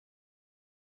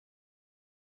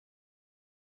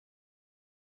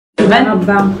תודה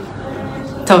רבה.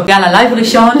 טוב, יאללה, לייב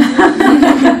ראשון.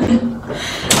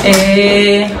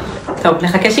 טוב,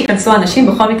 נחכה שיכנסו אנשים,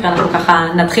 בכל מקרה אנחנו ככה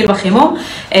נתחיל בחימום.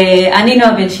 אני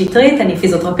נועה בן שטרית, אני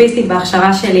פיזיותרפיסטית,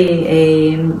 בהכשרה שלי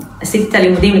עשיתי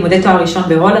את לימודי תואר ראשון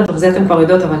בהולנד, טוב, זה אתם כבר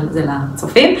יודעות, אבל זה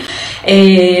לצופים.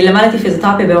 למדתי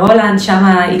פיזיותרפיה בהולנד, שם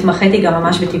התמחיתי גם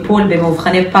ממש בטיפול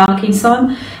במאובחני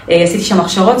פרקינסון, עשיתי שם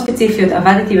הכשרות ספציפיות,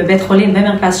 עבדתי בבית חולים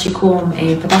במרכז שיקום,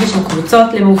 פתחתי שם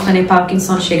קבוצות למאובחני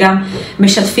פרקינסון, שגם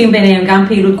משתפים ביניהם גם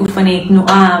פעילות גופנית,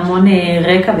 תנועה, המון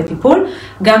רקע וטיפול,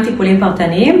 גם טיפולים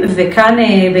פרטניים, וכאן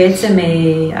בעצם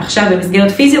עכשיו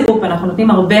במסגרת פיזיוגרופ אנחנו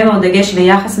נותנים הרבה מאוד דגש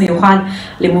ויחס מיוחד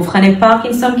למאובחני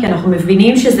פרקינסון, כי אנחנו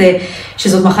מבינים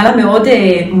שזאת מחלה מאוד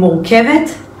מורכבת,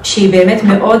 שהיא באמת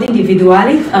מאוד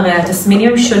אינדיבידואלית, הרי התסמינים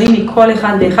הם שונים מכל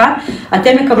אחד ואחד,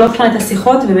 אתן מקבלות כאן את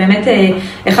השיחות, ובאמת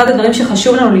אחד הדברים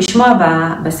שחשוב לנו לשמוע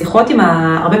בשיחות עם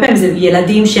הרבה פעמים זה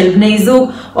ילדים של בני זוג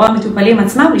או המטופלים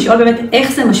עצמם, לשאול באמת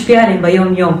איך זה משפיע עליהם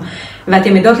ביום יום,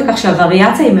 ואתם יודעות לכך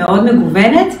שהווריאציה היא מאוד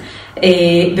מגוונת,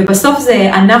 ובסוף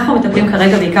אנחנו מטפלים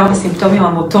כרגע בעיקר בסימפטומים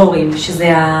המוטוריים,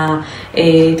 שזה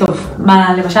טוב,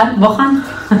 מה למשל? בוחן?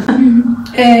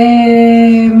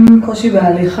 קושי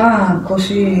בהליכה,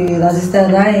 קושי להזיז את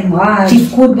הידיים, רעש,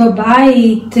 תפקוד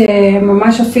בבית,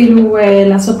 ממש אפילו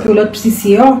לעשות פעולות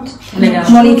בסיסיות,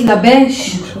 כמו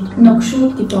להתלבש,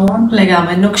 נוקשות, קיפאון.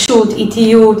 לגמרי, נוקשות,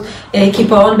 איטיות,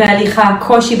 קיפאון בהליכה,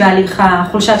 קושי בהליכה,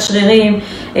 חולשת שרירים,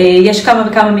 יש כמה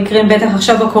וכמה מקרים, בטח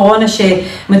עכשיו בקורונה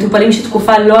שמטופלים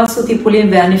שתקופה לא עשו טיפולים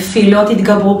והנפילות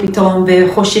התגברו פתאום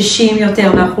וחוששים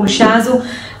יותר מהחולשה הזו,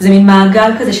 זה מין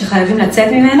מעגל כזה שחייבים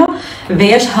לצאת ממנו,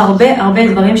 ויש הרבה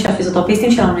דברים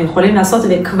שהפיזיותרפיסטים שלנו יכולים לעשות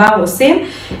וכבר עושים.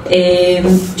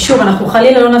 שוב, אנחנו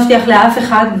חלילה לא נבטיח לאף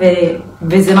אחד,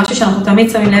 וזה משהו שאנחנו תמיד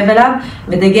שמים לב אליו,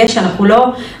 בדגש שאנחנו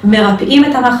לא מרפאים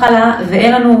את המחלה,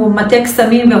 ואין לנו מטה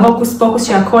קסמים והוקוס פוקוס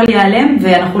שהכל ייעלם,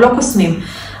 ואנחנו לא קוסמים.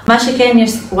 מה שכן, יש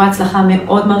סיפורי הצלחה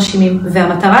מאוד מרשימים,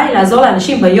 והמטרה היא לעזור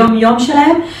לאנשים ביום יום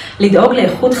שלהם, לדאוג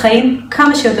לאיכות חיים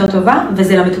כמה שיותר טובה,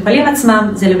 וזה למטופלים עצמם,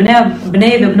 זה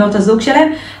לבני ובנות הזוג שלהם,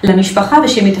 למשפחה,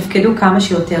 ושהם יתפקדו כמה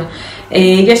שיותר.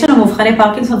 יש לנו מאובחני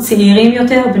פרקינסון צעירים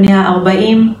יותר, בני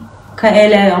ה-40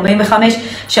 כאלה, 45,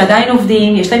 שעדיין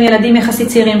עובדים, יש להם ילדים יחסית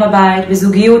צעירים בבית,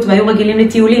 בזוגיות, והיו רגילים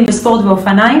לטיולים בספורט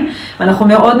ואופניים, ואנחנו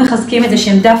מאוד מחזקים את זה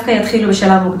שהם דווקא יתחילו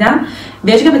בשלב מוקדם,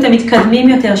 ויש גם את המתקדמים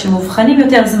יותר, שמאובחנים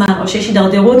יותר זמן, או שיש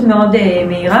הידרדרות מאוד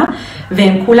מהירה,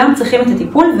 והם כולם צריכים את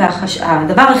הטיפול,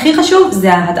 והדבר הכי חשוב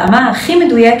זה ההתאמה הכי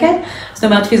מדויקת, זאת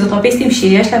אומרת פיזיותרפיסטים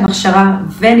שיש להם הכשרה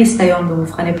וניסיון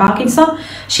במאובחני פרקינסון,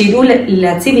 שידעו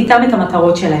להציב איתם את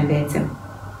המטרות שלהם בעצם.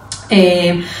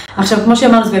 עכשיו, כמו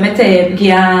שאמרנו, זה באמת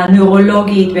פגיעה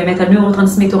נוירולוגית, באמת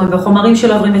הנוירוטרנסמיטורים וחומרים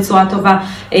שלא עוברים בצורה טובה,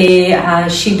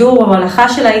 השידור או ההולכה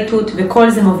של האיתות, וכל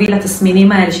זה מוביל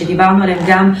לתסמינים האלה שדיברנו עליהם,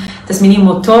 גם תסמינים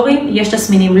מוטוריים, יש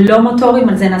תסמינים לא מוטוריים,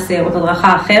 על זה נעשה עוד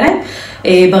הדרכה אחרת.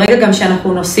 ברגע גם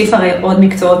שאנחנו נוסיף הרי עוד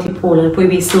מקצועות טיפול, ריפוי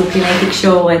בעיסוק, קלינאי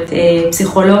תקשורת,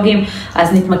 פסיכולוגים,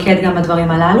 אז נתמקד גם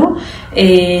בדברים הללו.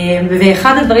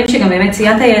 ואחד הדברים שגם באמת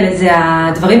ציינת ילד, זה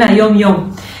הדברים מהיום יום.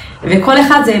 וכל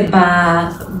אחד זה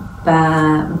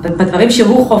בדברים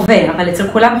שהוא חווה, אבל אצל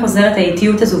כולם חוזרת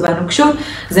האיטיות הזו והנוקשות,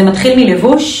 זה מתחיל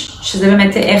מלבוש, שזה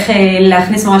באמת איך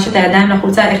להכניס ממש את הידיים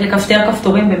לחולצה, איך לכפתר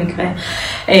כפתורים במקרה.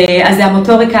 אז זה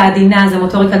המוטוריקה העדינה, זה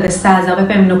המוטוריקה גסה, זה הרבה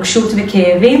פעמים נוקשות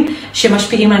וכאבים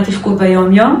שמשפיעים על התפקוד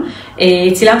ביום יום.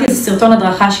 צילמתי איזה סרטון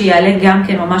הדרכה שיעלה גם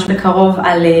כן ממש בקרוב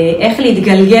על איך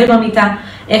להתגלגל במיטה,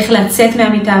 איך לצאת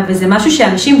מהמיטה, וזה משהו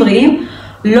שאנשים בריאים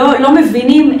לא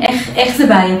מבינים איך זה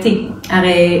בעייתי.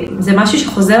 הרי זה משהו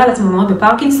שחוזר על עצמו מאוד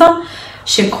בפרקינסון,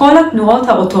 שכל התנועות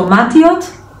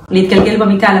האוטומטיות, להתגלגל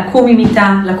במיטה, לקום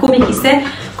ממיטה, לקום מכיסא,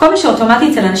 כל מה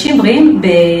שאוטומטי אצל אנשים בריאים,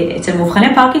 אצל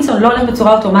מאובחני פרקינסון לא הולך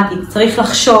בצורה אוטומטית, צריך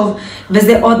לחשוב,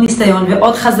 וזה עוד ניסיון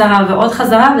ועוד חזרה ועוד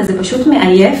חזרה, וזה פשוט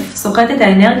מעייף, סוחט את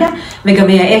האנרגיה, וגם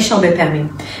מייאש הרבה פעמים.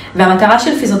 והמטרה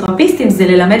של פיזיותרפיסטים זה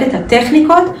ללמד את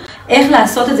הטכניקות, איך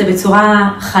לעשות את זה בצורה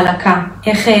חלקה,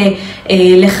 איך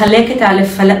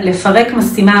לפרק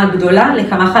משימה גדולה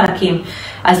לכמה חלקים.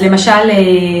 אז למשל,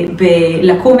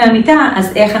 לקום מהמיטה,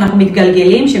 אז איך אנחנו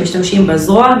מתגלגלים, שמשתמשים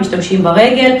בזרוע, משתמשים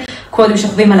ברגל, קודם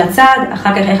שוכבים על הצד, אחר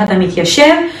כך איך אתה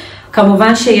מתיישב.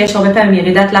 כמובן שיש הרבה פעמים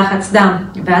ירידת לחץ דם,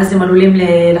 ואז הם עלולים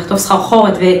לחטוף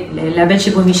סחרחורת ולאבד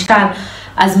שיווי משקל.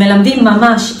 אז מלמדים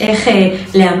ממש איך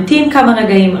להמתין כמה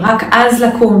רגעים, רק אז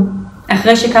לקום.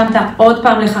 אחרי שקמת עוד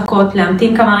פעם לחכות,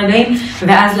 להמתין כמה רגעים,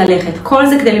 ואז ללכת. כל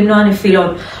זה כדי למנוע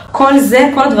נפילות. כל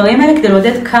הדברים האלה כדי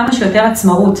לעודד כמה שיותר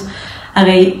עצמאות.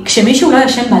 הרי כשמישהו לא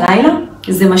ישן בלילה,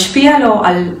 זה משפיע לו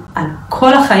על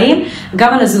כל החיים,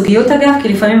 גם על הזוגיות אגב, כי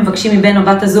לפעמים מבקשים מבן או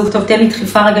בת הזוג, טוב, תן לי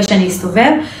דחיפה רגע שאני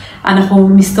אסתובב, אנחנו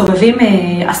מסתובבים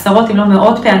עשרות אם לא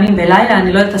מאות פעמים בלילה,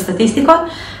 אני לא יודעת את הסטטיסטיקות,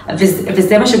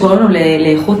 וזה מה שגורם לנו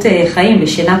לאיכות חיים,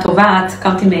 לשינה טובה. את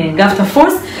קמת עם גב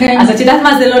תפוס, אז את יודעת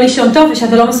מה זה לא לישון טוב,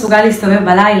 ושאתה לא מסוגל להסתובב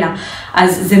בלילה.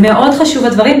 אז זה מאוד חשוב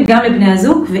הדברים, גם לבני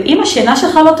הזוג, ואם השינה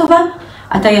שלך לא טובה,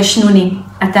 אתה ישנוני,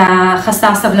 אתה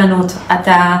חסר סבלנות,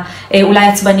 אתה אולי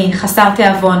עצבני, חסר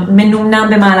תיאבון, מנומנם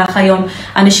במהלך היום,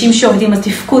 אנשים שעובדים אז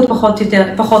תפקוד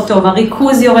פחות טוב,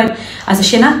 הריכוז יורד, אז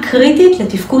השינה קריטית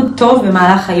לתפקוד טוב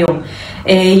במהלך היום.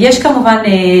 יש כמובן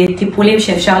טיפולים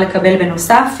שאפשר לקבל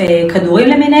בנוסף, כדורים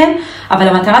למיניהם, אבל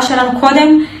המטרה שלנו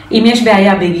קודם, אם יש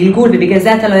בעיה בגלגול ובגלל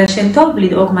זה אתה לא ישן טוב,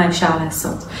 לדאוג מה אפשר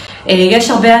לעשות. יש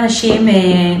הרבה אנשים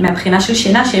מהבחינה של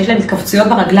שינה שיש להם התכווצויות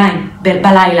ברגליים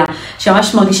בלילה,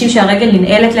 שממש מרגישים שהרגל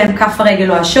ננעלת להם, כף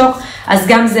הרגל או השוק, אז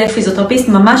גם זה פיזיותרפיסט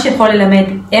ממש יכול ללמד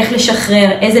איך לשחרר,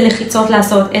 איזה לחיצות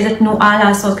לעשות, איזה תנועה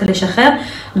לעשות כדי לשחרר,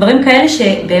 דברים כאלה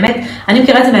שבאמת, אני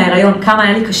מכירה את זה מההיריון, כמה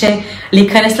היה לי קשה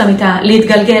להיכנס למיטה,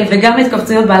 להתגלגל וגם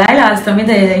התכווצויות בלילה, אז תמיד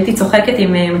הייתי צוחקת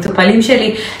עם מטופלים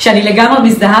שלי, שאני לגמרי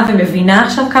מזדהה ומבינה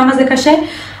עכשיו כמה זה קשה,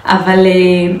 אבל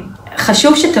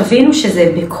חשוב שתבינו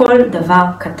שזה בכל דבר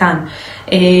קטן.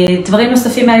 דברים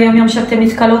נוספים מהיום יום שאתם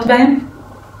נתקלות בהם?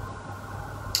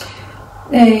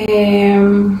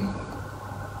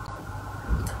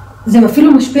 זה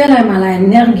אפילו משפיע להם על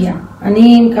האנרגיה.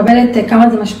 אני מקבלת כמה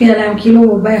זה משפיע עליהם,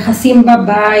 כאילו ביחסים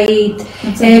בבית,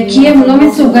 כי הם לא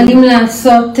מסוגלים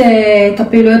לעשות את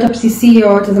הפעילויות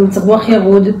הבסיסיות, אז המצב רוח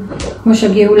ירוד, כמו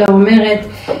שגאולה אומרת.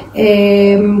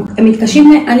 הם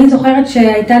מתקשים, אני זוכרת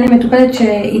שהייתה לי מטופלת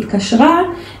שהתקשרה,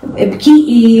 כי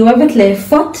היא אוהבת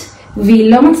לאפות,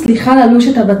 והיא לא מצליחה ללוש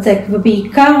את הבצק,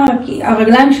 ובעיקר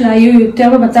הרגליים שלה היו יותר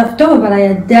במצב טוב, אבל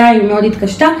הידיים מאוד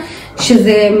התקשתה,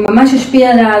 שזה ממש השפיע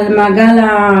על מעגל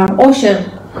העושר.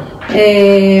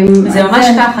 זה ממש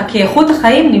ככה, כי איכות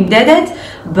החיים נמדדת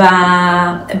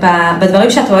בדברים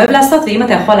שאתה אוהב לעשות, ואם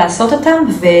אתה יכול לעשות אותם,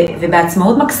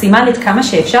 ובעצמאות מקסימלית כמה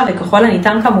שאפשר, וככל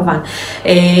הניתן כמובן.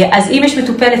 אז אם יש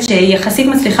מטופלת שיחסית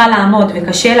מצליחה לעמוד,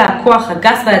 וקשה לה הכוח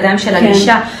הגס בידיים של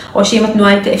הגישה, או שאם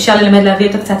התנועה אפשר ללמד להביא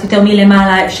אותה קצת יותר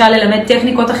מלמעלה, אפשר ללמד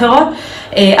טכניקות אחרות,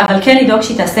 אבל כן לדאוג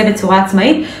שהיא תעשה בצורה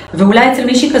עצמאית, ואולי אצל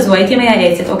מישהי כזו הייתי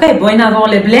מייעצת, אוקיי, בואי נעבור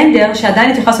לבלנדר,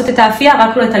 שעדיין את יכולה לעשות את האפייה,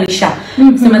 רק לא את הלישה.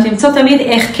 זאת אומרת, למצוא תמיד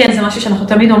איך כן, זה משהו שאנחנו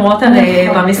תמיד אומרות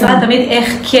במשרד, תמיד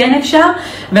איך כן אפשר,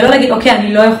 ולא להגיד, אוקיי,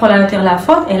 אני לא יכולה יותר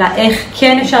להפות, אלא איך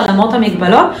כן אפשר למרות את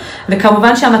המגבלות,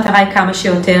 וכמובן שהמטרה היא כמה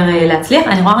שיותר להצליח.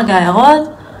 אני רואה רגע הערות,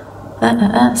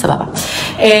 סבבה.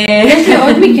 יש לי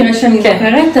עוד מקרה שאני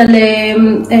זוכרת על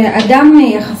אדם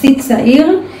יחסית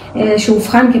צעיר,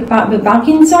 שהובחן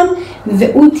בפרקינסון,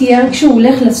 והוא תיאר כשהוא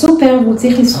הולך לסופר והוא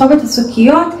צריך לסחוב את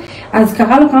השקיות, אז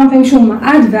קרה לו כמה פעמים שהוא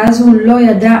מעד ואז הוא לא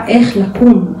ידע איך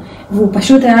לקום, והוא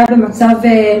פשוט היה במצב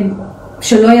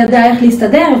שלא ידע איך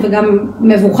להסתדר, וגם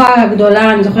מבוכה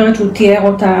גדולה, אני זוכרת שהוא תיאר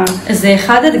אותה. זה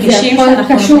אחד הדגשים שאנחנו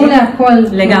נותנים. זה קשור להכל.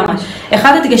 לגמרי.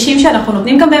 אחד הדגשים שאנחנו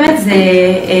נותנים גם באמת זה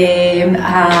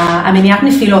המניעת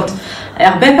נפילות.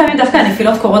 הרבה פעמים דווקא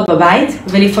הנפילות קורות בבית,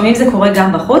 ולפעמים זה קורה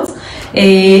גם בחוץ.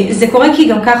 זה קורה כי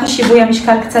גם ככה שיווי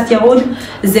המשקל קצת ירוד,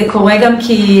 זה קורה גם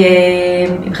כי...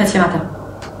 עם חץ למטה.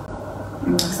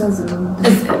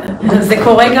 זה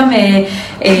קורה גם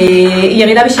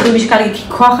ירידה בשיווי משקל כי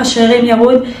כוח השרירים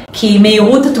ירוד, כי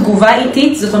מהירות התגובה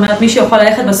איטית, זאת אומרת מישהו יכול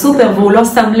ללכת בסופר והוא לא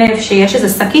שם לב שיש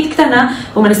איזו שקית קטנה,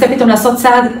 הוא מנסה פתאום לעשות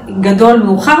צעד גדול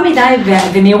מאוחר מדי,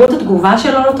 ומהירות התגובה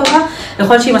שלו לא טובה,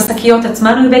 יכול להיות שעם השקיות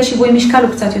עצמן הוא איבד שיווי משקל,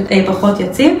 הוא קצת פחות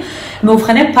יציב.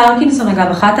 מאובחני פרקינסון, אגב,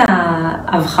 אחת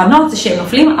ההבחנות זה שהם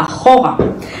נופלים אחורה.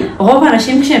 רוב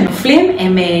האנשים כשהם נופלים,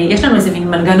 יש לנו איזה מין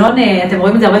מנגנון, אתם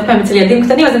רואים את זה הרבה פעמים אצל ילדים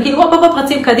קטנים, אז הם כאילו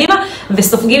רצים קדימה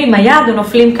וסופגים עם היד או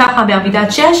נופלים ככה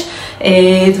בעמידת 6,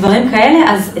 דברים כאלה.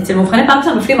 אז אצל מאובחני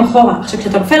פרקינסון נופלים אחורה. עכשיו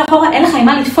כשאתה נופל אחורה אין לך עם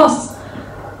מה לתפוס,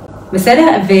 בסדר?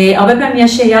 והרבה פעמים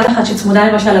יש יד אחת שצמודה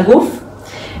למשל לגוף,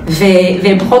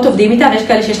 והם פחות עובדים איתה, ויש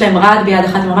כאלה שיש להם רעד ביד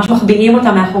אחת, הם ממש מחביאים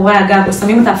אותה מאחורי הגב, או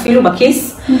שמים אותה אפילו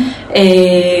בכיס,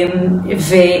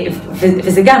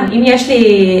 וזה גם, אם יש לי,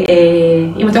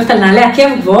 אם את הולכת על נעלי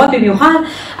עקב גבוהות במיוחד,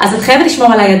 אז את חייבת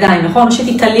לשמור על הידיים, נכון? או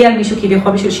שתתעלי על מישהו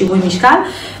כביכול בשביל שיווי משקל,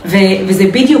 וזה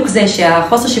בדיוק זה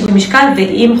שהחוסר שיווי משקל,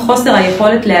 ועם חוסר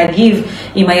היכולת להגיב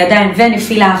עם הידיים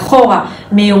ונפילה אחורה,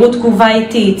 מהירות תגובה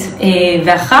איטית,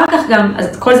 ואחר כך גם,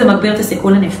 אז כל זה מגביר את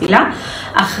הסיכון לנפילה.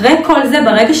 אחרי כל זה,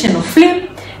 ברגע שנופלים,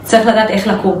 צריך לדעת איך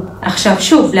לקום. עכשיו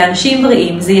שוב, לאנשים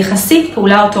בריאים זה יחסית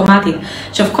פעולה אוטומטית.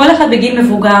 עכשיו כל אחד בגיל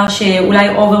מבוגר שאולי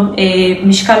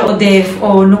משקל עודף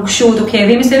או נוקשות או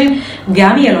כאבים מסוימים,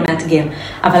 גם יהיה לו מאתגר.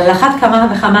 אבל על אחת כמה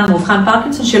וכמה מאובחן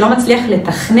פרקינסון שלא מצליח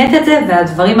לתכנת את זה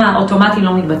והדברים האוטומטיים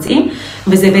לא מתבצעים,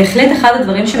 וזה בהחלט אחד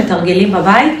הדברים שמתרגלים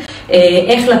בבית,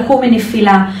 איך לקום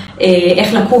מנפילה,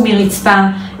 איך לקום מרצפה,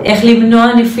 איך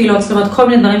למנוע נפילות, זאת אומרת כל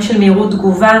מיני דברים של מהירות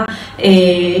תגובה,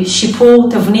 שיפור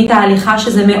תבנית ההליכה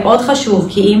שזה מאוד חשוב,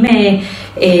 כי אם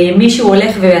מישהו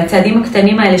הולך והצעדים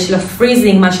הקטנים האלה של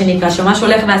הפריזינג מה שנקרא, שממש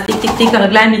הולך ואז טיק טיק טיק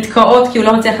הרגליים נתקעות כי הוא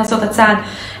לא מצליח לעשות הצעד,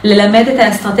 ללמד את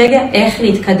האסטרטגיה איך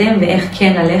להתקדם ואיך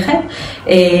כן ללכת.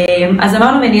 אז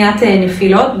אמרנו מניעת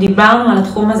נפילות, דיברנו על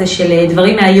התחום הזה של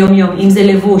דברים מהיום יום, אם זה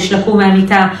לבוש, לקום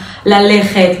מהמיטה,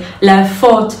 ללכת,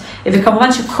 להפות,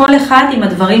 וכמובן שכל אחד עם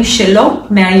הדברים שלו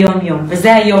מהיום יום,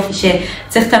 וזה היופי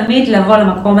שצריך תמיד לבוא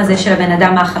למקום הזה של הבן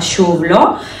אדם מה חשוב לו.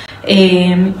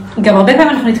 גם הרבה פעמים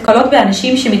אנחנו נתקלות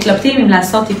באנשים שמתלבטים אם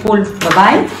לעשות טיפול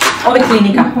בבית או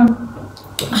בקליניקה.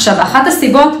 עכשיו, אחת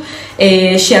הסיבות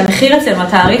שהמחיר אצלנו,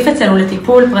 התעריף אצלנו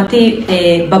לטיפול פרטי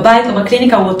בבית או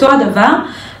בקליניקה הוא אותו הדבר,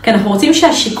 כי אנחנו רוצים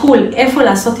שהשיקול איפה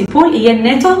לעשות טיפול יהיה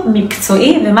נטו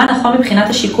מקצועי ומה נכון מבחינת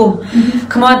השיקום.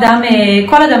 כמו אדם,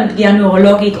 כל אדם בפגיעה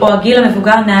נוירולוגית או הגיל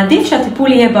המבוגר, נעדיף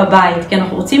שהטיפול יהיה בבית, כי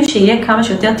אנחנו רוצים שיהיה כמה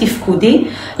שיותר תפקודי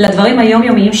לדברים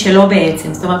היומיומיים שלו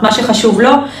בעצם. זאת אומרת, מה שחשוב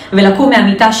לו ולקום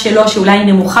מהמיטה שלו שאולי היא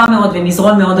נמוכה מאוד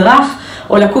ומזרון מאוד רך,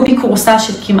 או לקום מקורסה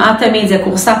שכמעט תמיד, זה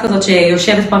קורסה כזאת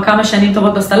שיושבת כבר כמה שנים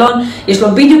טובות בסלון, יש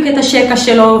לו בדיוק את השקע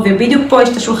שלו ובדיוק פה יש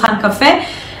את השולחן קפה,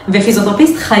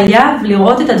 ופיזיותרפיסט חייב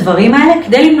לראות את הדברים האלה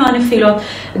כדי למנוע נפילות,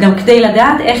 גם כדי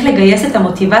לדעת איך לגייס את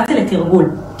המוטיבציה לתרגול.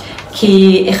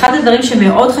 כי אחד הדברים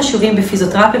שמאוד חשובים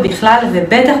בפיזיותרפיה בכלל,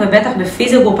 ובטח ובטח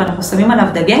בפיזיוגרופ אנחנו שמים עליו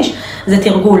דגש, זה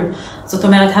תרגול. זאת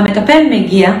אומרת, המטפל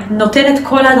מגיע, נותן את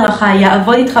כל ההדרכה,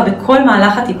 יעבוד איתך בכל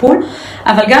מהלך הטיפול,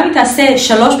 אבל גם אם תעשה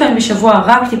 3 פעמים בשבוע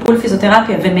רק טיפול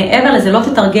פיזיותרפיה, ומעבר לזה לא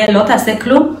תתרגל, לא תעשה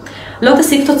כלום, לא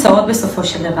תשיג תוצאות בסופו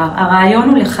של דבר. הרעיון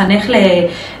הוא לחנך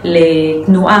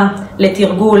לתנועה,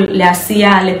 לתרגול,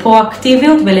 לעשייה,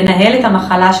 לפרואקטיביות ולנהל את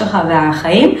המחלה שלך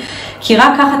והחיים, כי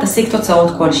רק ככה תשיג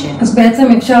תוצאות כלשהן. אז בעצם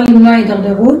אפשר למנוע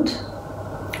הידרדרות?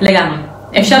 לגמרי.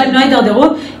 אפשר למנוע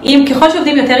הידרדרות, אם ככל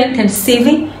שעובדים יותר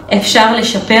אינטנסיבי, אפשר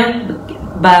לשפר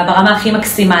ברמה הכי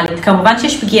מקסימלית. כמובן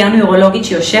שיש פגיעה נוירולוגית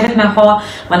שיושבת מאחורה,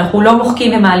 ואנחנו לא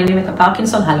מוחקים ומעלימים את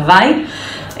הפרקינסון, הלוואי.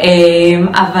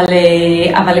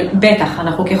 אבל בטח,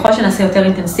 אנחנו ככל שנעשה יותר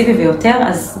אינטנסיבי ויותר,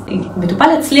 אז מטופל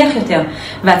יצליח יותר.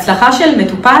 וההצלחה של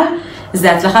מטופל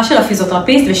זה הצלחה של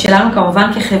הפיזיותרפיסט ושלנו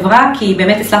כמובן כחברה, כי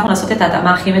באמת הצלחנו לעשות את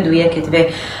ההתאמה הכי מדויקת.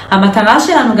 והמטרה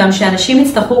שלנו גם שאנשים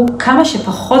יצטרכו כמה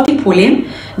שפחות טיפולים,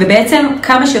 ובעצם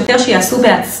כמה שיותר שיעשו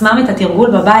בעצמם את התרגול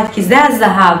בבית, כי זה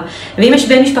הזהב. ואם יש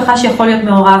בן משפחה שיכול להיות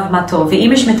מעורב, מה טוב. ואם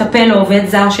יש מטפל או עובד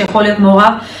זר שיכול להיות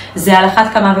מעורב, זה על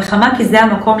אחת כמה וכמה, כי זה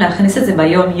המקום להכניס את זה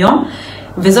ביום יום.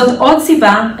 וזאת עוד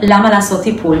סיבה למה לעשות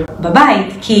טיפול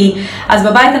בבית, כי אז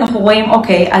בבית אנחנו רואים,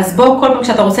 אוקיי, אז בוא כל פעם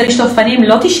כשאתה רוצה לשטוף פנים,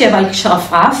 לא תשב על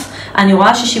שרפרף, אני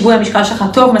רואה ששיווי המשקל שלך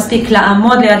טוב, מספיק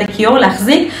לעמוד ליד הכיור,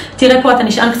 להחזיק, תראה פה אתה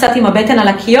נשען קצת עם הבטן על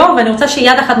הכיור, ואני רוצה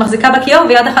שיד אחת מחזיקה בכיור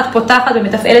ויד אחת פותחת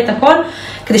ומתפעלת הכל,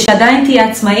 כדי שעדיין תהיה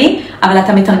עצמאי, אבל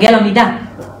אתה מתרגל עמידה.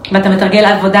 ואתה מתרגל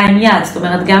עבודה עם יד, זאת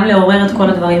אומרת גם לעורר את כל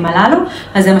הדברים הללו,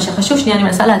 אז זה מה שחשוב. שנייה, אני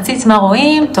מנסה להציץ מה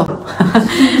רואים, טוב,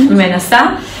 מנסה.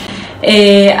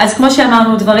 אז כמו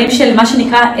שאמרנו, דברים של מה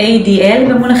שנקרא ADL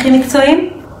במונחים מקצועיים,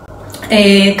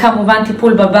 כמובן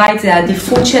טיפול בבית זה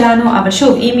העדיפות שלנו, אבל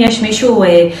שוב, אם יש מישהו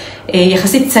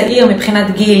יחסית צעיר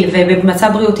מבחינת גיל ובמצב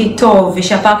בריאותי טוב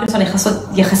ושהפרקינסון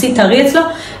יחסית טרי אצלו,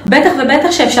 בטח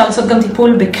ובטח שאפשר לעשות גם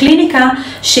טיפול בקליניקה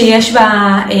שיש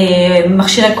בה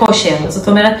מכשירי כושר. זאת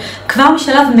אומרת, כבר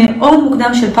משלב מאוד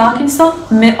מוקדם של פרקינסון,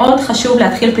 מאוד חשוב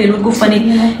להתחיל פעילות גופנית,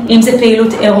 אם זה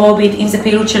פעילות אירובית, אם זה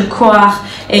פעילות של כוח,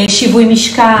 שיווי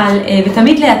משקל,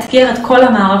 ותמיד לאתגר את כל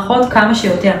המערכות כמה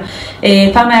שיותר.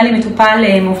 פעם היה לי מטופל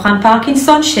מאובחן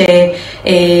פרקינסון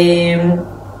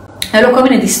היה לו כל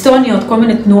מיני דיסטוניות, כל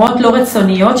מיני תנועות לא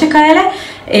רצוניות שכאלה,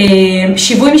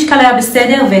 שיווי משקל היה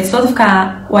בסדר, ואצלו דווקא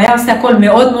הוא היה עושה הכל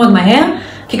מאוד מאוד מהר,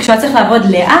 כי כשהוא היה צריך לעבוד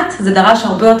לאט, זה דרש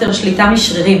הרבה יותר שליטה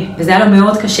משרירים, וזה היה לו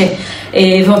מאוד קשה.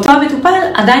 ואותו המטופל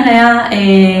עדיין היה,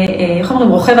 איך אומרים,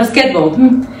 רוכב על סקייטבורד.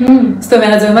 זאת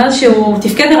אומרת, זה אומר שהוא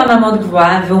תפקד ברמה מאוד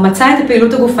גבוהה, והוא מצא את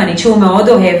הפעילות הגופנית שהוא מאוד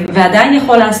אוהב, ועדיין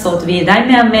יכול לעשות, והיא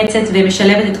עדיין מאמצת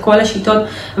ומשלבת את כל השיטות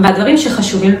והדברים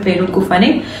שחשובים בפעילות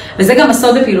גופנית, וזה גם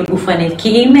הסוד בפעילות גופנית, כי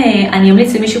אם אני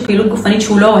אמליץ למישהו פעילות גופנית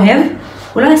שהוא לא אוהב,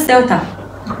 הוא לא יעשה אותה.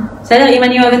 בסדר, אם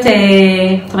אני אוהבת,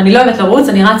 טוב, אני לא אוהבת לרוץ,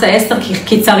 אני רצה 10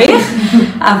 כי צריך,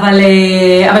 אבל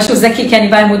שוב, זה כי אני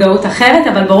באה עם מודעות אחרת,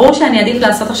 אבל ברור שאני עדיף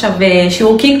לעשות עכשיו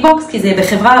שיעור קיקבוקס, כי זה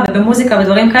בחברה ובמוזיקה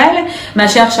ודברים כאלה,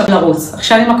 מאשר עכשיו לרוץ.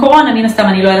 עכשיו עם הקורונה, מן הסתם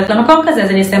אני לא אלך למקום כזה, אז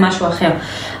אני אעשה משהו אחר.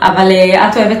 אבל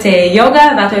את אוהבת יוגה,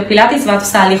 ואת אוהבת פילאטיס, ואת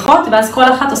עושה הליכות, ואז כל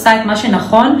אחת עושה את מה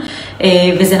שנכון,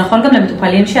 וזה נכון גם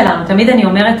למטופלים שלנו. תמיד אני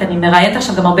אומרת, אני מראיינת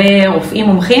עכשיו גם הרבה רופאים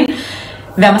מומחים,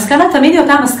 והמסקנה תמיד היא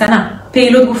אותה מסקנה,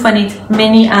 פעילות גופנית,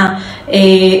 מניעה,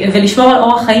 ולשמור על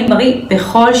אורח חיים בריא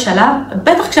בכל שלב,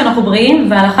 בטח כשאנחנו בריאים,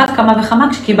 ועל אחת כמה וכמה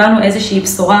כשקיבלנו איזושהי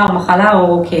בשורה או מחלה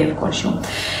או כאב כלשהו.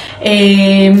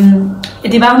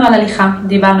 דיברנו על הליכה,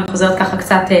 דיברנו, חוזרת ככה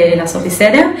קצת לעשות לי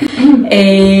סדר,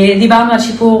 דיברנו על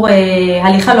שיפור,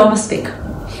 הליכה לא מספיק.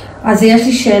 אז יש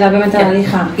לי שאלה באמת על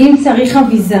הליכה. אם צריך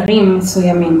אביזרים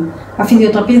מסוימים,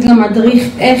 הפיזיותרפיסט גם מדריך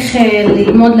איך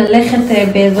ללמוד ללכת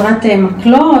בעזרת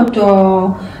מקלות או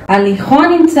הליכון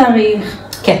אם צריך?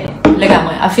 כן,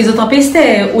 לגמרי. הפיזיותרפיסט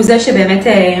הוא זה שבאמת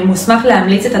מוסמך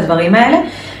להמליץ את הדברים האלה.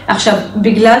 עכשיו,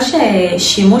 בגלל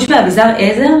ששימוש באביזר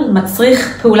עזר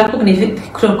מצריך פעולה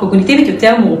קוגניטיבית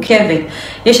יותר מורכבת.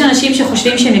 יש אנשים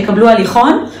שחושבים שהם יקבלו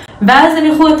הליכון, ואז הם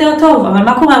ילכו יותר טוב. אבל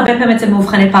מה קורה הרבה פעמים אצל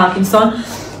מאובחני פרקינסון?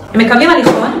 הם מקבלים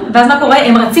הליכון, ואז מה קורה?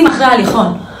 הם רצים אחרי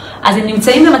ההליכון. אז הם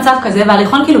נמצאים במצב כזה,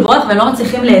 וההליכון כאילו ברוך, והם לא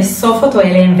מצליחים לאסוף אותו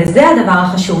אליהם, וזה הדבר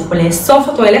החשוב, לאסוף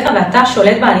אותו אליך ואתה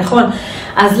שולט בהליכון.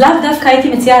 אז לאו דווקא הייתי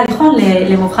מציעה הליכון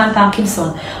למאובחן פרקינסון.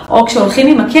 או כשהולכים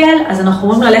עם מקל, אז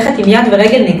אנחנו אומרים ללכת עם יד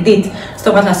ורגל נגדית. זאת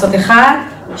אומרת לעשות 1,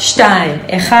 2,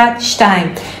 1, 2.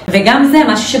 וגם זה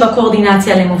משהו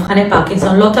שבקואורדינציה למאובחני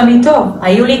פרקינסון לא תמיד טוב.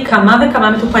 היו לי כמה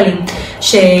וכמה מטופלים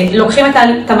שלוקחים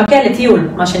את המקל לטיול,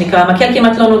 מה שנקרא. המקל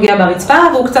כמעט לא נוגע ברצפה,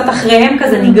 והוא קצת אחריהם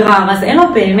כזה נגרר, אז אין לו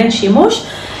באמת שימוש.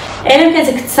 אלא אם כן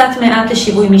זה קצת מעט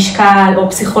לשיווי משקל, או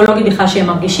פסיכולוגי בכלל שהם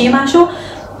מרגישים משהו.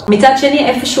 מצד שני,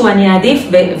 איפשהו אני אעדיף,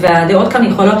 והדעות כאן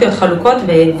יכולות להיות חלוקות,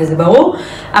 וזה ברור,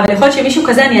 אבל יכול להיות שמישהו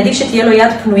כזה, אני אעדיף שתהיה לו יד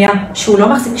פנויה, שהוא לא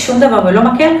מחזיק שום דבר ולא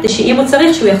מקל, שאם הוא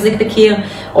צריך, שהוא יחזיק בקיר,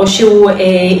 או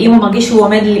אם הוא מרגיש שהוא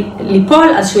עומד ליפול,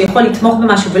 אז שהוא יכול לתמוך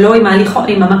במשהו, ולא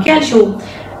עם המקל, שהוא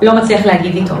לא מצליח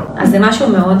להגיב איתו. אז זה משהו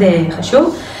מאוד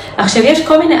חשוב. עכשיו, יש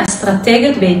כל מיני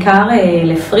אסטרטגיות, בעיקר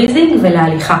לפריזינג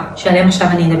ולהליכה, שעליהם עכשיו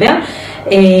אני אדבר.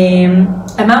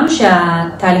 אמרנו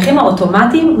שהתהליכים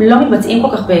האוטומטיים לא מתבצעים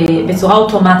כל כך בצורה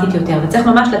אוטומטית יותר, וצריך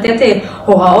ממש לתת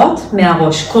הוראות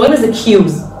מהראש. קוראים לזה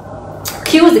cues.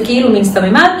 Q זה כאילו מין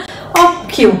סתממן, או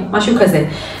Q, משהו כזה.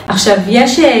 עכשיו,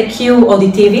 יש Q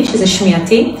אודיטיבי, שזה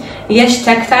שמיעתי, יש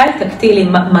טקטילי,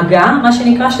 מגע, מה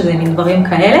שנקרא, שזה מין דברים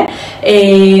כאלה.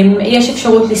 יש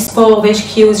אפשרות לספור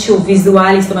ויש Qs שהוא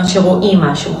ויזואלי, זאת אומרת שרואים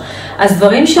משהו. אז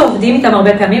דברים שעובדים איתם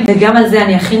הרבה פעמים, וגם על זה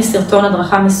אני אכין סרטון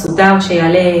הדרכה מסודר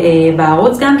שיעלה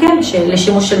בערוץ גם כן,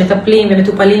 לשימוש של מטפלים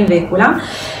ומטופלים וכולם.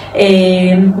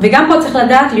 וגם פה צריך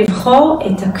לדעת לבחור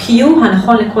את ה-Q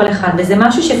הנכון לכל אחד, וזה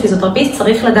משהו שפיזיותרפיסט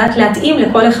צריך לדעת להתאים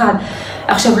לכל אחד.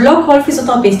 עכשיו, לא כל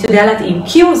פיזיותרפיסט יודע להתאים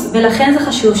Qs, ולכן זה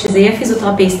חשוב שזה יהיה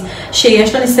פיזיותרפיסט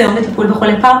שיש לו ניסיון בטיפול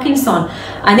בחולי פרקינסון.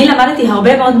 אני למדתי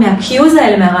הרבה מאוד מה-Qs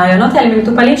האלה, מהרעיונות האלה,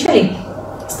 ממטופלים שלי.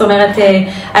 זאת אומרת,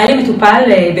 היה לי מטופל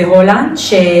בהולנד,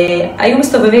 שהיו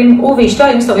מסתובבים, הוא ואשתו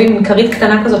היו מסתובבים עם כרית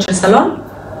קטנה כזאת של סלון,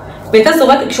 והייתה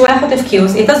זורקת, כשהוא היה חוטף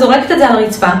Qs, הייתה זורקת את זה על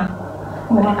הרצפה,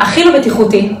 הכי לא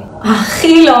בטיחותי,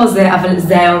 הכי לא זה, אבל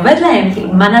זה היה עובד להם, כאילו,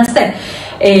 מה נעשה?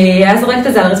 היה זורקת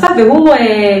את זה על הרצפה, והוא,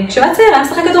 כשהוא היה צעיר, היה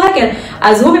משחק כדורגל,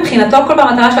 אז הוא מבחינתו, כל פעם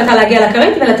המטרה שלו הייתה להגיע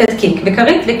לכרית ולתת קיק,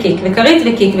 וכרית וקיק, וכרית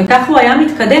וקיק, וכך הוא היה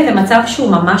מתקדם במצב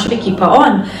שהוא ממש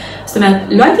בקיפאון. זאת אומרת,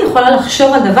 לא הייתי יכולה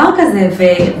לחשוב על דבר כזה,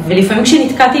 ולפעמים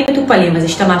כשנתקעתי עם מטופלים, אז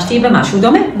השתמשתי במשהו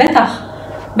דומה,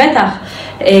 בטח.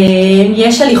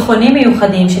 יש הליכונים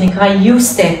מיוחדים שנקרא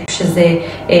U-Step, שזה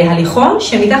הליכון,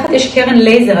 שמתחת יש קרן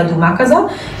לייזר אדומה כזו,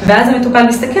 ואז המטופל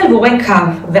מסתכל והוא רואה קו,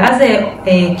 ואז זה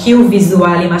Q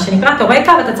ויזואלי, מה שנקרא, אתה רואה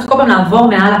קו, אתה צריך כל פעם לעבור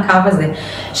מעל הקו הזה,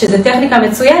 שזה טכניקה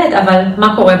מצוינת, אבל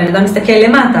מה קורה? בן אדם מסתכל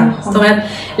למטה. זאת אומרת,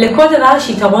 לכל דבר יש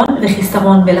יתרון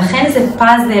וחיסרון, ולכן זה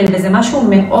פאזל, וזה משהו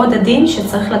מאוד עדין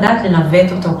שצריך לדעת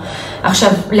לנווט אותו. עכשיו,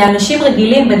 לאנשים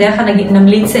רגילים, בדרך כלל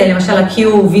נמליץ למשל ה-Q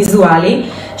ויזואלי,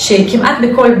 שכמעט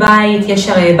בכל בית יש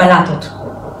הרי בלטות.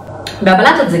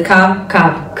 והבלטות זה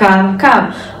קו.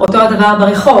 אותו הדבר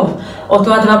ברחוב,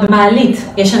 אותו הדבר במעלית.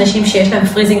 יש אנשים שיש להם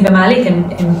פריזינג במעלית,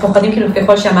 הם פוחדים כאילו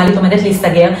ככל שהמעלית עומדת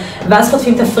להסתגר, ואז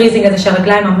חוטפים את הפריזינג הזה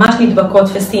שהרגליים ממש נדבקות,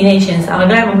 פסטיניישנס,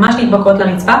 הרגליים ממש נדבקות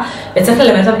לרצפה, וצריך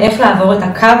ללמד אותם איך לעבור את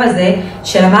הקו הזה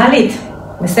של המעלית.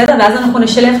 בסדר? ואז אנחנו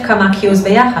נשלב כמה Qs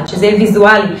ביחד, שזה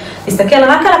ויזואלי. תסתכל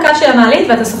רק על הקו של המעלית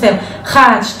ואתה סופר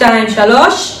 1, 2,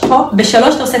 3, ב3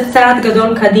 אתה עושה צעד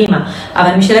גדול קדימה,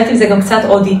 אבל משלב עם זה גם קצת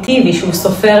אודיטיבי, שהוא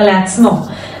סופר לעצמו.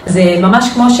 זה ממש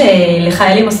כמו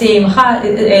שלחיילים עושים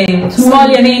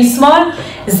שמאל, ימין, שמאל,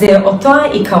 זה אותו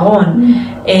העיקרון.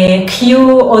 Q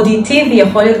אודיטיבי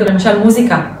יכול להיות גם למשל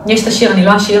מוזיקה. יש את השיר, אני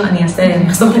לא אשיר, אני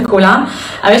אחזור לכולם,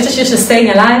 אבל יש את השיר של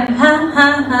Staying Alive,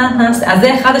 אז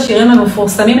זה אחד השירים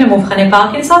המפורסמים למאובחני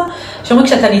פרקינסון, שאומרים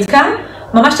כשאתה נתקע,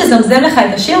 ממש תזמזם לך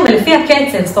את השיר ולפי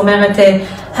הקצב, זאת אומרת,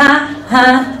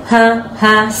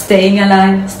 staying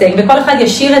alive, staying, וכל אחד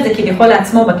ישיר את זה כביכול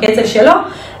לעצמו בקצב שלו,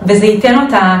 וזה ייתן לו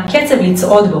את הקצב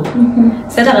לצעוד בו.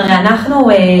 בסדר, הרי אנחנו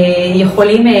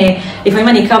יכולים, לפעמים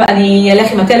אני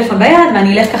אלך עם הטלפון ביד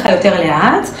ואני אלך ככה יותר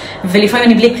לאט, ולפעמים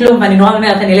אני בלי כלום ואני נורא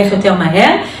אומרת אני אלך יותר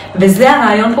מהר, וזה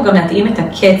הרעיון פה גם להתאים את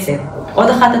הקצב. עוד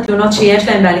אחת התלונות שיש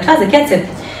להם בהליכה זה קצב.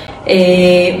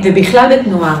 ובכלל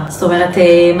בתנועה, זאת אומרת,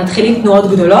 מתחילים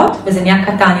תנועות גדולות וזה נהיה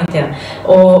קטן יותר,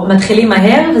 או מתחילים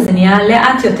מהר וזה נהיה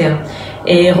לאט יותר.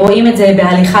 רואים את זה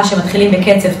בהליכה שמתחילים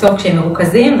בקצב טוב כשהם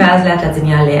מרוכזים, ואז לאט לאט זה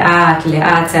נהיה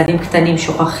לאט, צעדים קטנים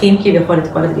שוכחים כביכול את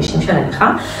כל הדגשים של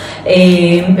ההליכה,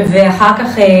 ואחר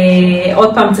כך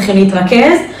עוד פעם צריכים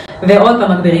להתרכז, ועוד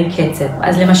פעם מגבירים קצב.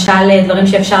 אז למשל, דברים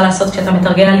שאפשר לעשות כשאתה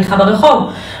מתרגל הליכה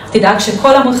ברחוב, תדאג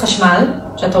שכל עמוד חשמל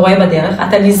שאתה רואה בדרך,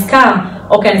 אתה נזכר,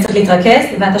 אוקיי, אני צריך להתרכז,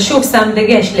 ואתה שוב שם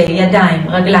דגש לידיים,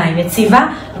 רגליים, יציבה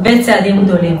וצעדים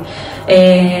גדולים.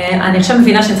 אני עכשיו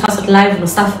מבינה שאני צריכה לעשות לייב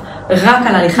נוסף רק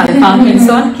על הליכה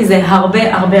לפרקינסון, כי זה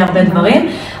הרבה דברים.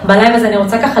 בלייב הזה אני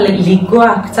רוצה ככה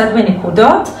לגוע קצת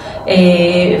בנקודות,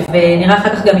 ונראה אחר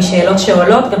כך גם משאלות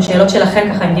שעולות, גם שאלות שלכם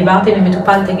ככה, אם דיברתם עם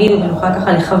מטופל תגידו ונוכל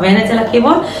ככה לכוון את זה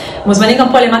לכיוון. מוזמנים גם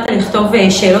פה למטה לכתוב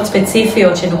שאלות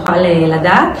ספציפיות שנוכל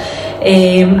לדעת.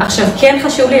 עכשיו כן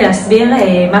חשוב לי להסביר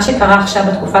מה שקרה עכשיו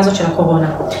בתקופה הזאת של הקורונה.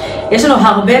 יש לנו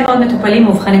הרבה מאוד מטופלים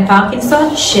מאובחני פרקינסון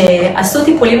שעשו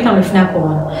טיפולים איתם לפני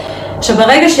הקורונה. עכשיו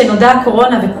ברגע שנודע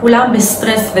הקורונה וכולם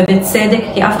בסטרס ובצדק,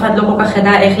 כי אף אחד לא כל כך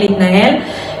ידע איך להתנהל,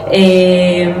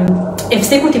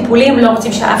 הפסיקו טיפולים, לא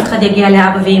רוצים שאף אחד יגיע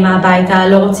לאבא ואמא הביתה,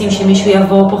 לא רוצים שמישהו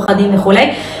יבוא, פוחדים וכו'.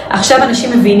 עכשיו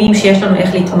אנשים מבינים שיש לנו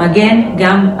איך להתמגן,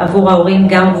 גם עבור ההורים,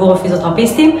 גם עבור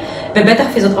הפיזיותרפיסטים, ובטח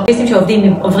פיזיותרפיסטים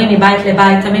שעוברים מבית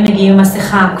לבית, תמיד מגיעים עם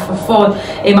מסכה, כפפות,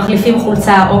 מחליפים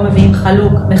חולצה או מביאים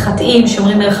חלוק, מחטאים,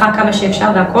 שומרים מרחק כמה שאפשר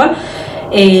והכל.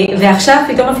 ועכשיו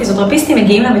פתאום הפיזיותרפיסטים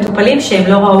מגיעים למטופלים שהם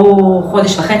לא ראו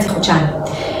חודש וחצי, חודשיים.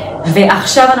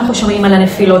 ועכשיו אנחנו שומעים על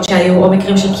הנפילות שהיו, או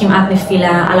מקרים של כמעט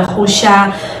נפילה, על החולשה,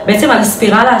 בעצם על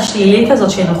הספירלה השלילית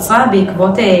הזאת שנוצרה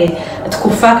בעקבות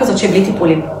תקופה כזאת שבלי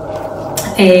טיפולים.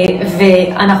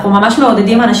 ואנחנו ממש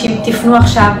מעודדים אנשים, תפנו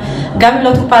עכשיו, גם אם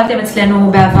לא טופלתם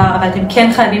אצלנו בעבר, אבל אתם כן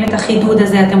חייבים את החידוד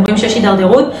הזה, אתם רואים שיש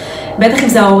הידרדרות, בטח אם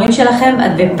זה ההורים שלכם,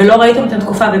 ולא ראיתם את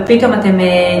התקופה ופתאום אתם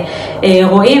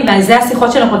רואים, ועל זה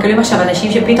השיחות שאנחנו מקבלים עכשיו,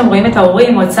 אנשים שפתאום רואים את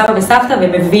ההורים או את סבא וסבתא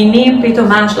ומבינים פתאום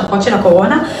מה ההשלכות של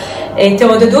הקורונה,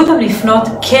 תעודדו אותם לפנות,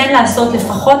 כן לעשות,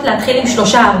 לפחות להתחיל עם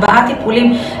 3-4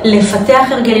 טיפולים,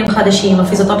 לפתח הרגלים חדשים.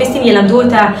 הפיזיותרפיסטים ילמדו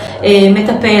את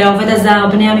המטפל, העובד הזר,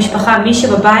 בני המשפחה, מי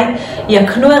שבבית,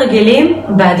 יקנו הרגלים,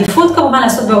 בעדיפות כמובן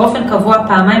לעשות באופן קבוע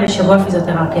פעמיים בשבוע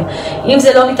פיזיותרפיה. אם זה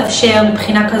לא מתאפשר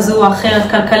מבחינה כזו או אחרת,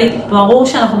 כלכלית, ברור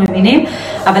שאנחנו מבינים,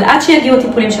 אבל עד שיגיעו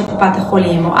טיפולים של קופת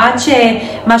החולים, או עד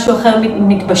שמשהו אחר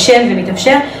מתבשל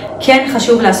ומתאפשר, כן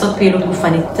חשוב לעשות פעילות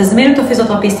גופנית. תזמינו את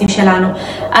הפיזיותרפיסטים שלנו.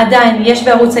 עדיין יש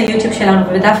בערוץ היוטיוב שלנו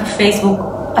ובדף הפייסבוק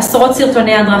עשרות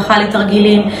סרטוני הדרכה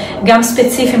לתרגילים, גם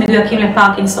ספציפיים מדויקים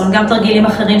לפרקינסון, גם תרגילים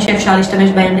אחרים שאפשר להשתמש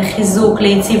בהם לחיזוק,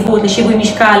 ליציבות, לשיווי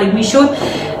משקל, לגמישות.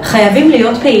 חייבים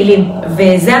להיות פעילים,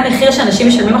 וזה המחיר שאנשים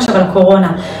משלמים עכשיו על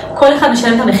הקורונה. כל אחד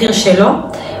משלם את המחיר שלו,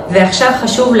 ועכשיו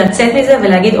חשוב לצאת מזה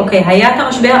ולהגיד, אוקיי, היה את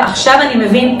המשבר, עכשיו אני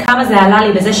מבין כמה זה עלה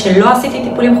לי בזה שלא עשיתי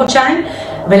טיפולים חודשיים,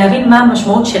 ולהבין מה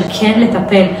המשמעות של כן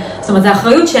לטפל. זאת אומרת, זה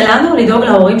האחריות שלנו לדאוג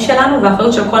להורים שלנו,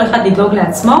 והאחריות של כל אחד לדאוג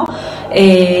לעצמו,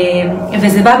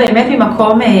 וזה בא באמת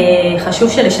ממקום חשוב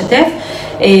של לשתף.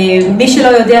 מי שלא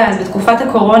יודע, אז בתקופת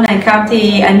הקורונה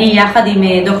הקמתי אני יחד עם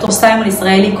דוקטור סיימון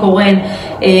ישראלי קורן,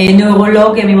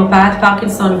 נוירולוג ממרפאת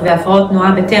פרקינסון והפרעות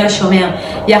תנועה בתל השומר,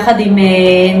 יחד עם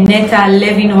נטע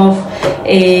לוינהוף,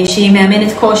 שהיא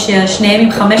מאמנת כושר, שניהם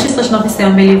עם 15 שנות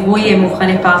ניסיון בליווי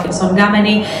מאובחני פרקינסון. גם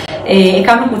אני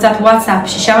הקמנו קבוצת וואטסאפ,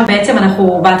 ששם בעצם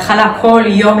אנחנו בהתחלה כל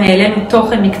יום העלינו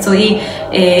תוכן מקצועי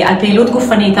על פעילות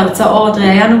גופנית, הרצאות,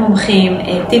 ראיינו מומחים,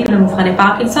 טיפול למאובחני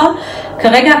פרקינסון.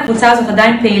 כרגע הקבוצה הזאת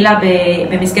עדיין פעילה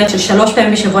במסגרת של 3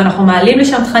 פעמים בשבוע, אנחנו מעלים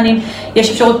לשם תכנים, יש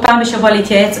אפשרות פעם בשבוע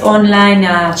להתייעץ אונליין,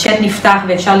 הצ'אט נפתח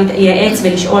ואפשר להתייעץ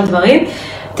ולשאול דברים.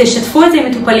 תשתפו את זה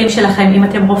עם מטופלים שלכם, אם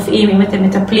אתם רופאים, אם אתם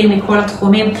מטפלים מכל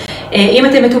התחומים, אם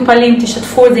אתם מטופלים,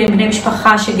 תשתפו את זה עם בני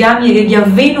משפחה שגם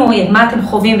יבינו מה אתם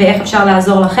חווים ואיך אפשר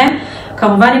לעזור לכם.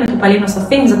 כמובן עם מטופלים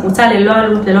נוספים, זו קבוצה ללא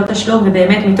עלות, ללא תשלום,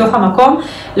 ובאמת מתוך המקום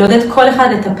לעודד כל אחד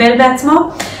לטפל בעצמו.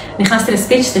 נכנסתי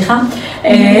לספיץ', סליחה.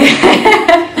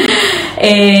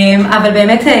 אבל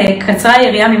באמת קצרה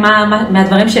היריעה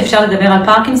מהדברים שאפשר לדבר על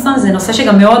פרקינסון, זה נושא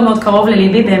שגם מאוד מאוד קרוב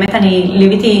לליבי, באמת אני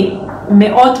ליוויתי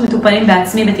מאות מטופלים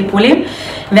בעצמי בטיפולים,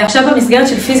 ועכשיו במסגרת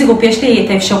של פיזיגרופ יש לי את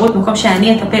האפשרות, במקום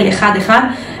שאני אטפל אחד-אחד,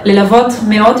 ללוות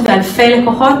מאות ואלפי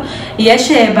לקוחות.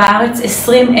 יש בארץ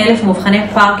 20,000 מאובחני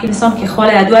פרקינסון ככל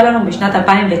הידוע לנו בשנת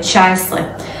 2019.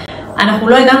 אנחנו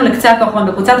לא הגענו לקצה הקרחון,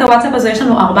 בקבוצת הוואטסאפ הזו יש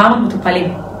לנו 400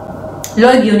 מטופלים. לא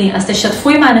הגיוני, אז תשתפו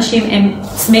עם האנשים, הם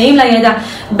צמאים לידע,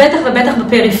 בטח ובטח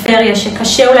בפריפריה,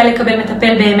 שקשה אולי לקבל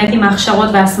מטפל באמת עם ההכשרות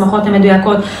וההסמכות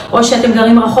המדויקות, או שאתם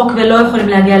גרים רחוק ולא יכולים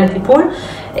להגיע לטיפול.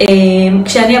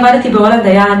 כשאני עבדתי בהולנד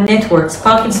היה נטוורקס,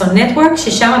 פרקינסון נטוורק,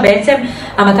 ששם בעצם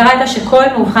המטרה הייתה שכל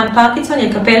מאובחן פרקינסון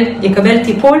יקבל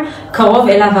טיפול קרוב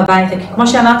אליו הביתה. כמו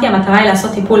שאמרתי, המטרה היא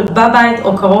לעשות טיפול בבית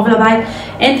או קרוב לבית.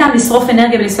 אין טעם לשרוף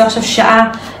אנרגיה ולנסוע עכשיו שעה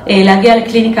להגיע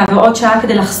לקליניקה ועוד שעה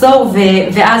כדי לחזור,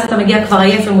 ואז אתה מגיע כבר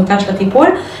עייף ומותש לטיפול.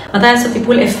 המטרה לעשות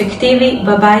טיפול אפקטיבי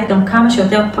בבית, גם כמה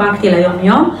שיותר פרקטי ליום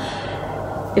יום.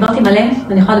 דיברתי מלא,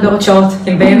 ואני יכולה לדבר עוד שעות,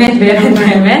 באמת, באמת,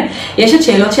 באמת. יש את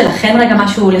שאלות שלכם רגע,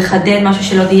 משהו לחדד, משהו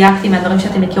שלא דייקתי מהדברים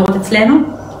שאתם מכירות אצלנו?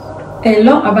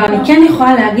 לא, אבל אני כן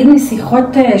יכולה להגיד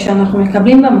משיחות שאנחנו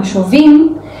מקבלים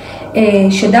במשובים,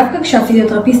 שדווקא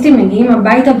כשהפיזיותרפיסטים מגיעים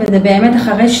הביתה, וזה באמת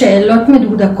אחרי שאלות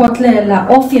מדוקדקות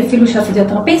לאופי אפילו של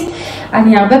הפיזיותרפיסט,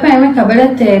 אני הרבה פעמים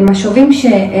מקבלת משובים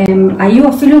שהם היו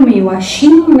אפילו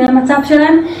מיואשים מהמצב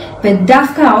שלהם,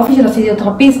 ודווקא האופי של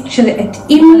הפיזיותרפיסט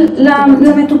שהתאים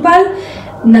למטופל,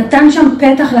 נתן שם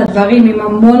פתח לדברים עם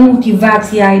המון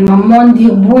מוטיבציה, עם המון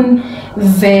דרבון,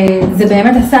 וזה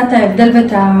באמת עשה את ההבדל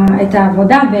ואת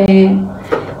העבודה,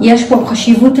 ויש פה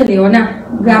חשיבות עליונה,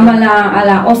 גם על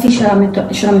האופי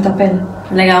של המטפל.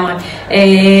 לגמרי.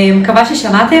 מקווה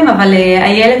ששמעתם, אבל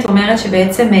איילת אומרת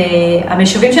שבעצם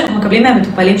המשובים שאנחנו מקבלים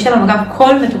מהמטופלים שלנו, גם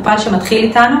כל מטופל שמתחיל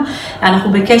איתנו,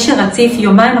 אנחנו בקשר רציף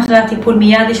יומיים אחרי הטיפול,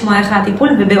 מיד לשמוע איך הטיפול,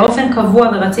 ובאופן קבוע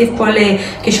ורציף כל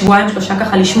כשבועיים שלושה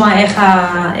ככה לשמוע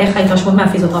איך ההתרשמות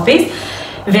מהפיזיותרפיסט.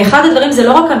 ואחד הדברים זה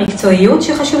לא רק המקצועיות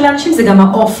שחשוב לאנשים, זה גם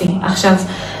האופי. עכשיו,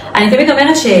 אני תמיד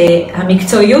אומרת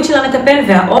שהמקצועיות של המטפל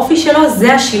והאופי שלו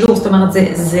זה השילוב, זאת אומרת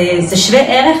זה שווה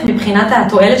ערך מבחינת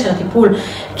התועלת של הטיפול.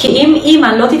 כי אם אימא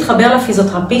לא תתחבר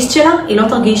לפיזיותרפיסט שלה, היא לא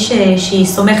תרגיש שהיא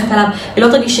סומכת עליו, היא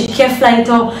לא תרגיש שכיף לה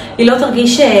איתו, היא לא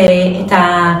תרגיש את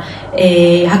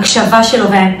ההקשבה שלו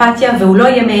והאמפתיה, והוא לא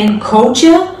יהיה מעין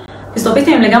קואוצ'ר.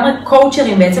 פיזיותרפיסטים הם לגמרי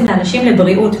קואוצ'רים בעצם לאנשים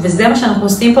לבריאות, וזה מה שאנחנו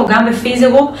עושים פה גם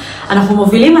בפיזיגרופ. אנחנו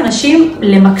מובילים אנשים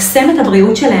למקסם את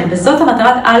הבריאות שלהם, וזאת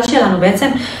המטרת על שלנו בעצם,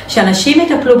 שאנשים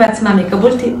יטפלו בעצמם,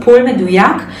 יקבלו טיפול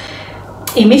מדויק,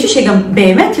 עם מישהו שגם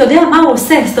באמת יודע מה הוא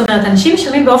עושה. זאת אומרת, אנשים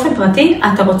משלמים באופן פרטי,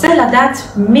 אתה רוצה לדעת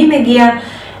מי מגיע,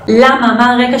 למה,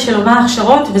 מה הרקע שלו, מה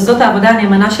ההכשרות, וזאת העבודה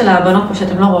הנאמנה של הבנות פה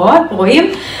שאתם לא רואים,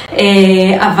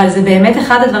 אבל זה באמת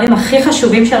אחד הדברים הכי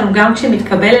חשובים שלנו, גם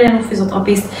כשמתקבל אלינו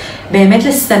פיזיותרפיסט, באמת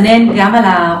לסנן גם על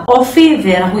האופי,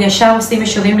 ואנחנו ישר עושים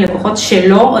משובים לקוחות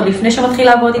שלו, עוד לפני שמתחיל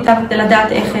לעבוד איתם כדי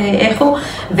לדעת איך הוא,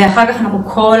 ואחר כך אנחנו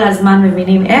כל הזמן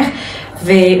מבינים איך,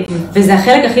 וזה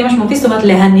החלק הכי משמעותי, זאת אומרת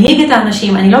להנהיג את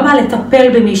האנשים. אני לא באה לטפל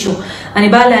במישהו, אני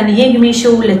באה להנהיג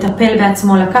מישהו, לטפל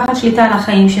בעצמו, לקחת שליטה על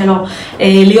החיים שלו,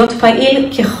 להיות פעיל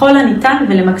ככל הניתן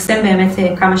ולמקסם באמת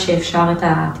כמה שאפשר את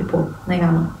הטיפול.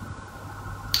 לגמרי.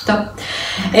 טוב,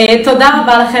 תודה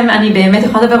רבה לכם, אני באמת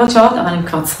יכולה לדבר עוד שעות, אבל אני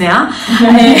כבר צמאה,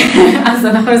 אז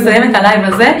אנחנו נסיים את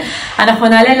הלייב הזה. אנחנו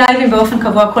נעלה לייבים באופן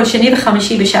קבוע כל שני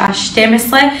וחמישי בשעה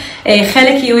 12,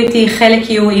 חלק יהיו איתי, חלק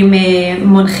יהיו עם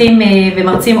מונחים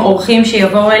ומרצים אורחים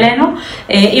שיבואו אלינו.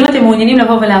 אם אתם מעוניינים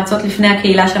לבוא ולהרצות לפני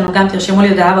הקהילה שלנו, גם תרשמו לי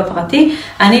הודעה בפרטי.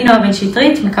 אני נועה בן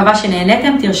שטרית, מקווה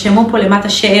שנהנתם, תרשמו פה למטה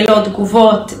שאלות,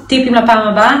 תגובות, טיפים לפעם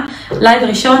הבאה, לייב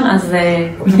ראשון, אז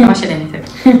מקווה שנהנתם.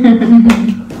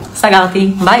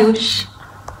 סגרתי, ביי אוש.